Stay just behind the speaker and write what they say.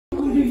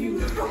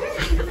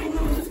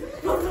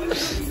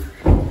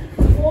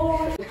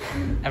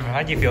Ever,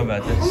 how do you feel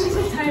about this? I'm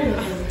so tired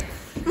of it.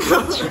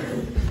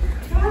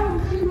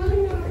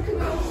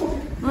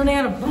 Running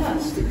out of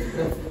bus.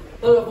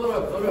 Hold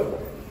up.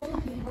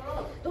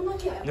 Don't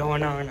look at it. No, we're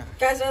not.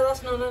 Guys, I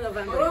lost no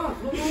November. Hold on.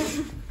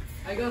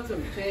 I got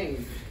some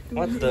change.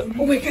 What the?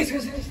 Oh wait, guys.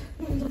 Sorry.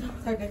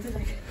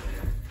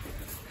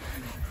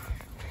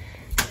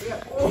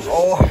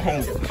 Oh.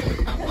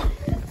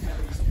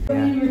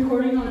 Are you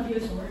recording on a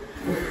PS4?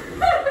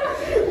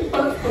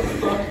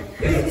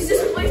 It's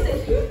just a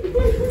PlayStation.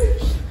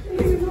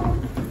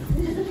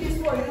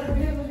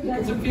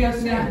 It's a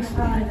PS4.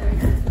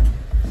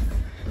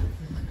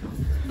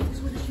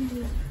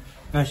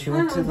 No, she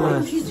went to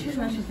the. She's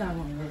that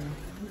one.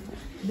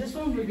 This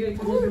one we're good.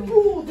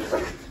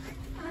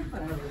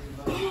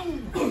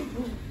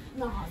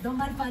 No, don't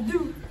mind if I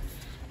do.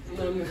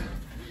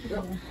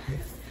 No.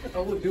 I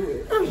will do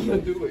it. I'm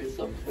gonna do it.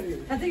 Stop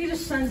playing. I think he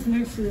just signs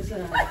next to this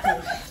place.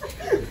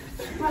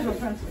 Might as well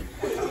press it.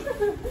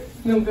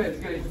 No, guys,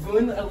 go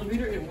in the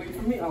elevator and wait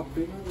for me. I'll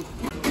bring you.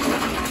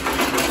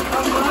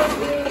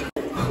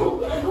 Go.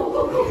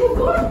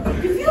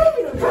 If you don't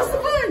even press the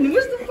button,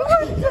 where's the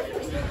button?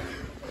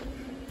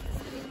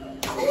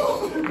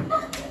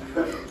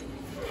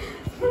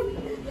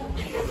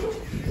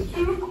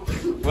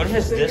 What if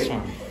it's this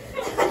one?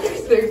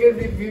 There's gonna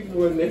be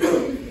people in there.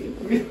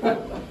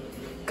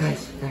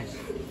 Guys.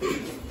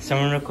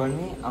 Someone record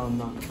me? I'll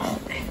not.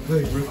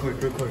 Wait, record.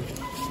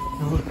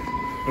 No.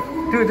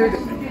 Dude.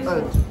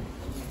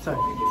 Sorry.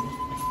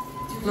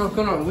 No,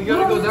 come on. We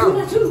gotta go down.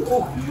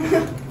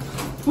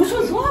 Which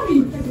one's lobby?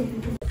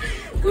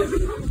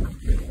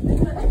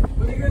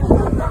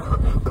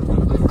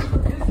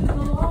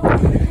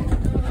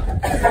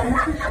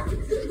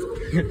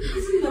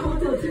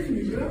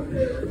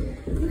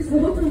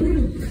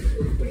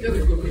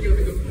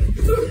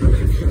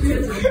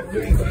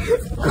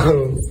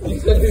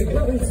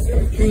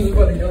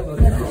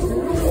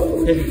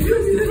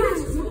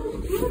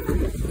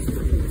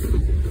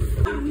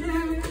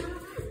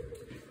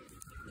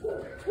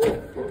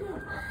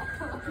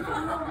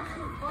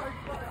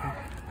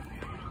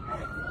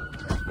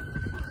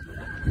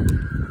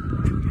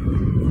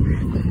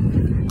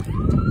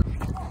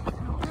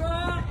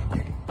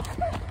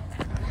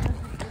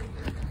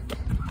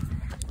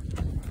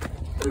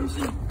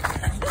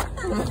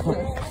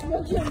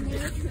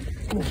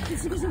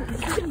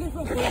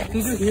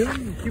 Did you hear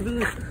him?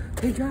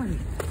 Hey, Johnny.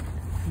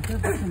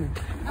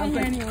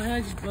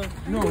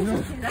 No.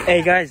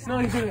 Hey guys, No,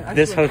 he's doing it.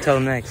 this hotel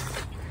next.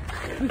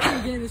 We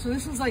can't get this one.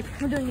 This was like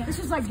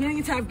getting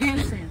into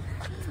Afghanistan.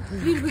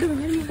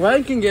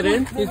 Ryan can get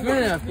in. He's been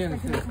in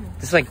Afghanistan.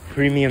 This is like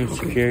premium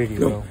security,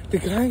 bro. The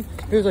guy,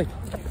 he was like,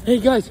 hey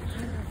guys.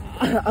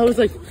 I was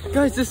like,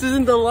 guys, this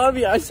isn't the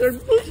lobby. I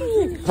started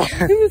pushing him.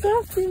 He was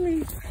after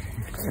me.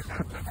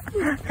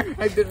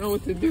 I didn't know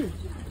what to do.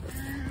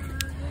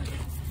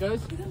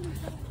 Guys,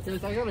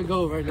 I gotta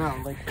go right now.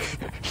 Like,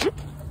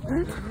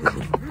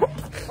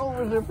 oh,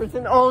 there's a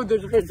person. Oh,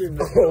 there's a person.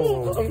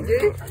 Oh, I'm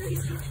gay.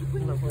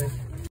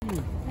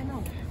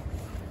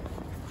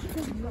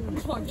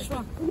 Just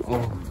walk.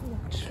 Oh.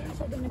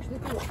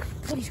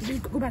 Police,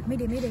 go back.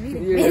 Mayday.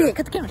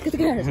 Cut the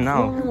camera.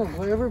 No. No,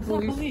 wherever It's not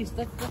police. police.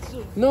 That's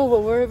it. No,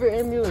 but wherever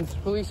ambulance,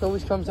 police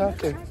always comes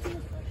after.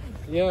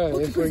 Yeah,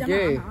 if we're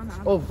gay.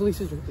 Oh, police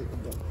is right there.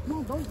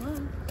 No, don't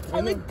run.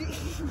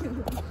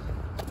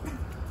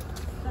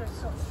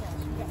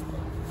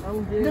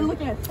 They're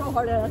looking at so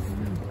hard at us.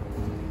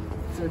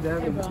 So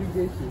damn, Hey, bro. you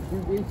gay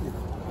shit.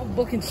 I'm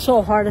booking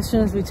so hard as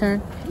soon as we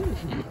turn.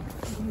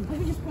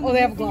 Oh,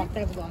 they have a Glock.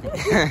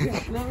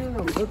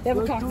 No. They have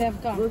a cock.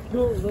 Let's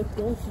go to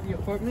the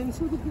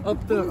apartments.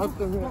 Up the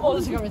road. Oh,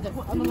 there's a guy right there.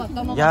 On the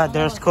left. Yeah,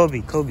 there's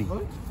Kobe.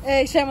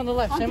 Hey, Sam on the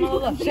left. Sam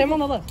on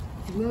the left.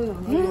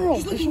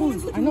 No. Just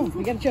one. I know.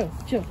 We gotta chill.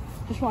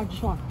 Just walk.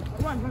 No.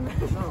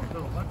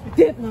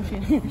 Dip. No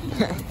shit.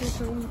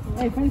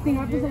 Hey, if anything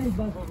happens, then it's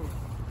bad.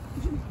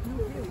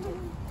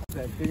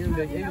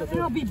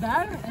 It'll be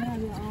bad, and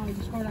then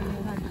just go down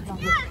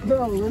and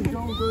No, let's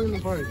go in the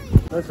park.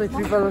 Let's like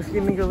people are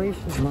getting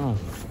relations. No.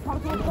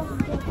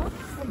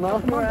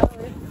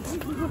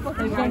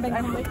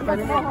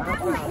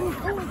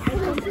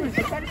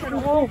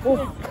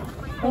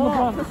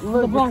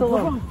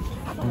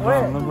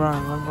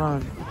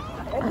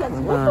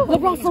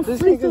 LeBron from This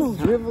free nigga's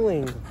throw.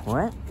 dribbling.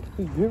 What?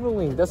 He's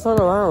dribbling. That's not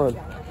allowed.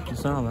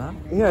 It's not allowed?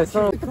 Yeah, it's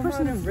not.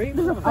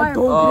 There's a fire.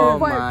 Oh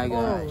my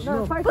gosh.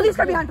 No, police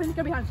car behind. There's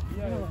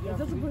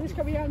a police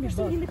car behind me.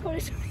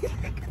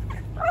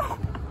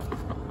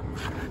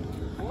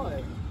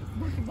 What?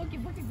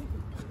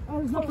 Oh,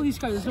 there's no police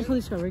car.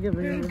 We're good.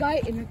 There's a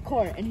guy in a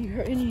car and he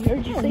heard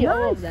you say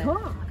all of that.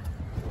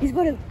 He's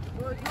going to.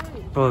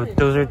 Bro,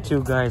 those are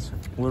two guys.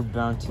 We're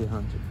bounty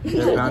hunters.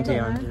 They're bounty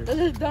hunters. Those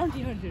are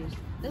bounty hunters.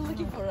 They're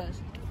looking for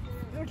us.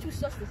 We're too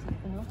suspicious.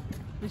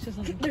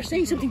 They're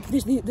saying something.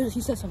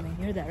 He said something.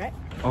 You heard that, right?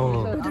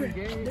 Oh.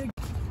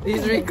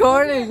 He's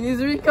recording.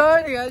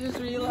 I just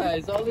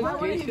realized all this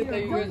gay shit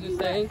that you guys are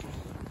saying.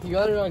 You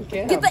got it on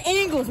camera. Get the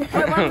angles.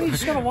 Why don't we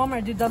just go to Walmart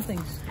and do dumb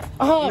things?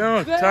 Oh,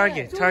 No, bet.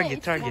 Target.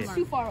 It's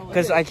too far away.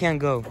 Because I can't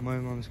go. My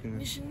mom's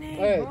gonna.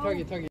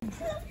 Alright, Target.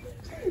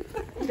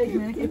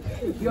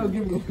 Yo,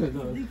 give me one of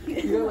those.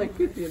 You got like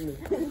 50 in there.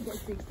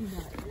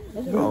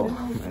 Oh,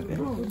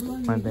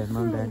 my bad.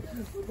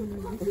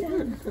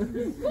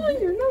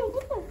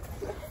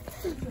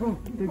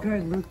 The guy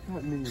looked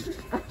at me.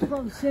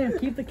 Oh, Sam,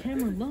 keep the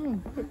camera low.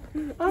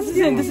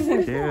 This is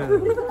him. Yeah.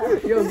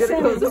 Yo, get a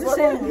close up on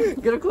Sam.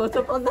 that. Get a close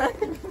up on that.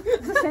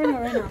 This is Sam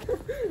right now.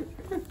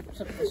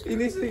 He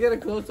needs to get a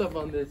close up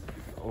on this.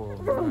 Oh,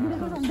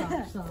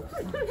 Stop.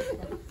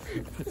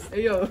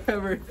 Hey, yo,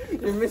 Ever,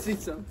 you're missing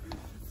some.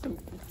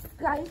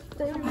 Guys,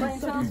 everybody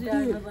tells you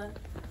I know that.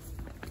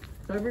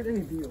 Ever,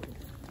 any deal?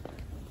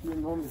 Your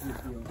mom is a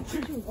deal.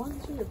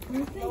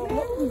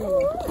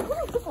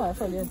 Oh, that's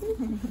so good.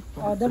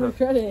 Oh, double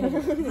credit.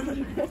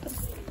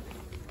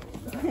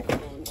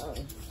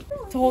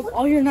 To hold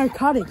all your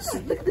narcotics.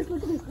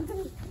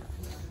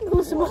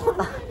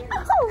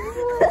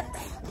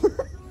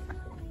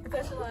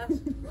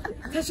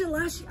 That's your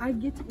last. I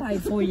get to buy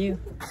it for you.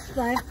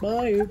 Buy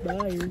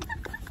it.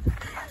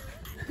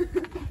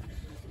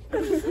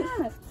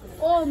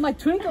 Oh, my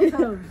twinkle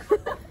toes.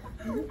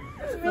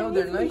 No,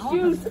 they're nice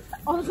shoes.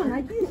 Oh, those are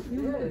Nikes?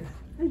 Yes.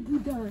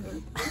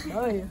 Adidas.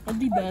 Oh, yeah.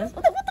 Adidas.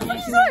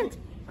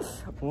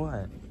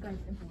 what?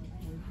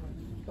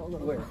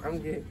 Wait, I'm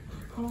gay.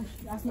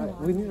 That's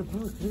not We need a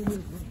post.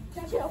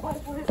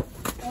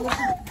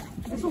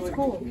 This one's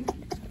cool.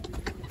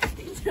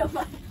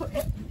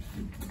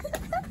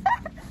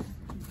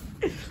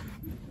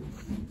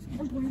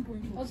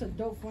 That's a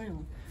dope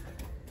flannel.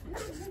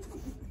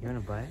 You wanna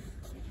buy it?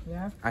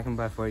 Yeah. I can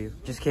buy for you.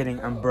 Just kidding.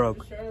 I'm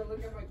broke. Trying to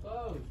look at my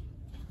clothes.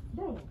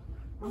 Bro.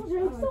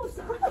 I'm so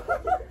sorry.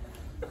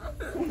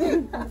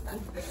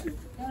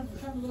 I'm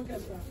trying to look at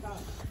that.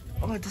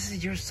 Oh, this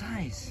is your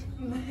size.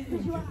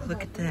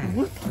 Look at that.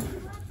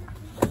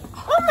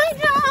 Oh my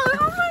god!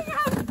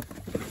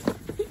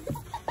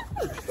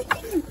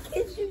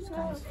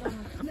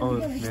 Oh,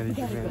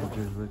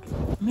 manager, look.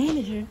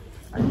 Manager?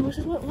 I was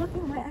just looking at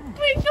my ass.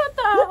 Wait, shut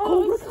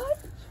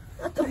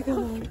the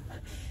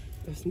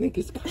The snake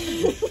is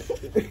coming.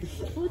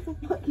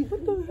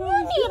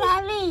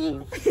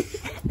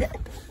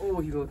 Oh,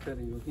 he looked at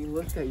you. He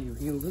looked at you.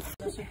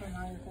 That's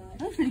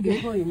pretty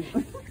good.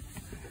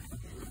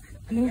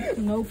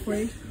 No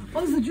praise.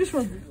 Oh, it's the Juice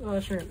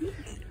WRLD shirt.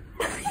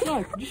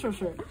 Look, Juice WRLD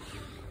shirt.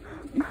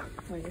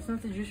 Wait, it's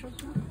not the Juice WRLD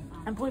shirt?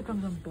 And boy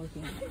comes on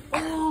bulking.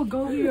 Oh,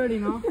 go, you already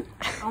know.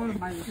 I want to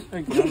buy this.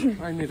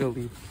 I need to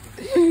leave.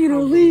 You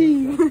don't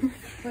leave.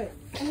 Wait,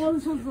 oh,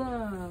 this was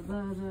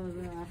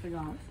I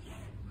forgot.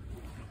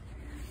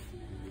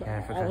 Yeah, I I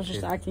forgot was just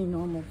too. acting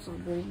normal, so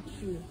they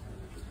shoot.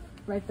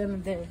 Right then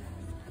and there.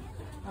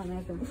 I'm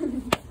at them.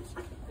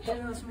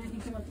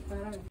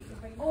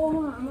 Oh,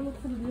 hold on, I'm gonna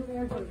look for the new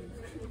Air Jordans.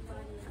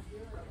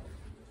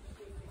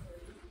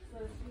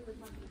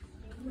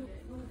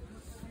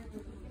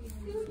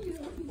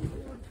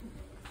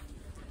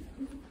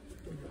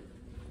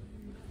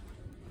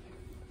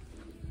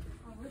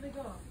 Where'd they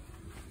go?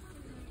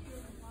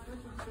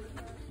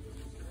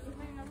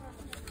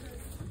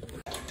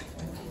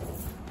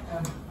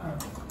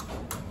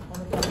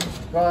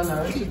 Oh,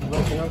 no, this is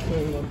broken. I'm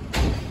cleaning them.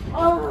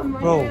 Oh my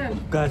Bro,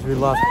 god. guys, we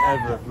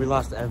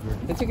lost Ever.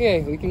 It's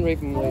okay. We can rape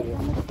him later.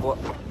 What?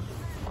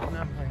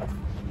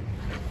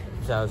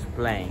 So I was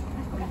playing.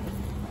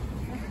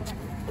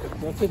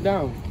 Let's sit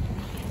down.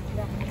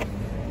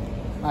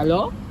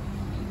 Hello?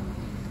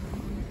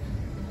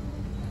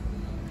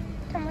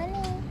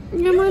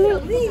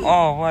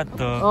 Oh, what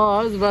the? Oh,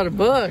 I was about to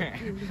book.